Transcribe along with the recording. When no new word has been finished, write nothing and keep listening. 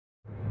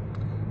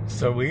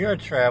So we are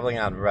traveling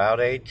on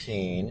Route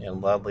 18 in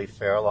lovely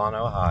Fairlawn,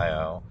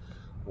 Ohio,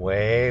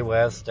 way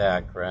west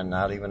Akron,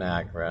 not even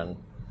Akron,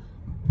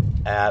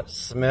 at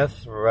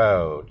Smith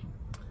Road.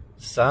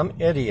 Some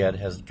idiot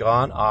has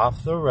gone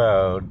off the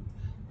road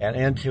and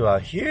into a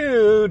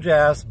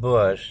huge-ass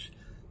bush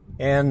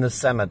in the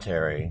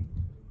cemetery.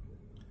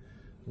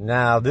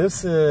 Now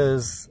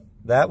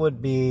that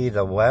would be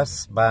the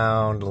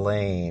westbound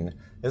lane.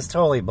 It's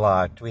totally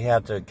blocked. We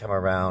had to come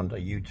around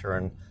a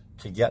U-turn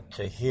to get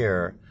to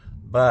here,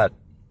 but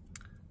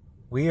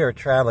we are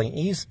traveling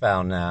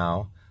eastbound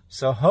now,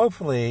 so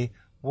hopefully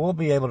we'll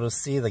be able to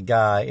see the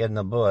guy in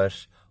the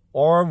bush,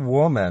 or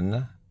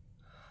woman,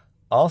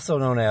 also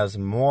known as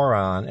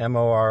moron,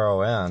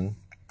 M-O-R-O-N,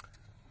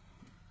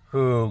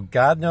 who,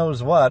 God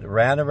knows what,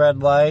 ran a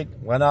red light,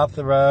 went off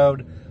the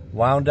road,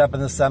 wound up in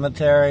the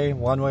cemetery,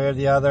 one way or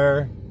the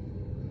other.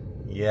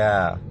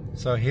 Yeah,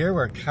 so here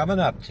we're coming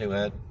up to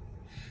it.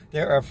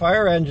 There are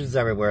fire engines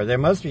everywhere. There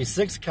must be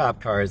 6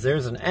 cop cars.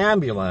 There's an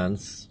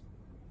ambulance.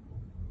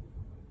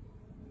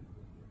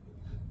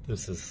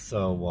 This is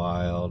so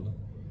wild.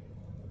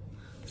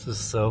 This is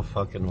so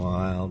fucking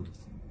wild.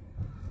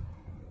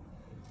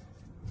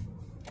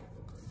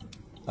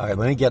 Alright,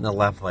 let me get in the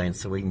left lane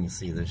so we can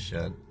see this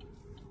shit.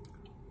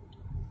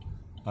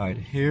 Alright,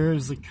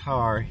 here's the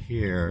car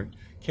here.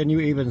 Can you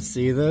even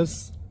see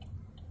this?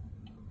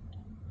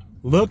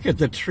 Look at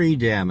the tree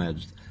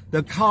damage.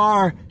 The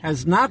car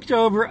has knocked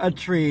over a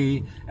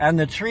tree, and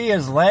the tree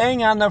is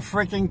laying on the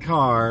freaking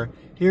car.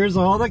 Here's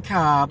all the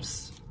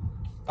cops.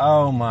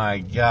 Oh my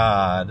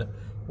God.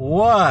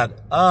 What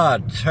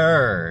a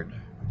turd.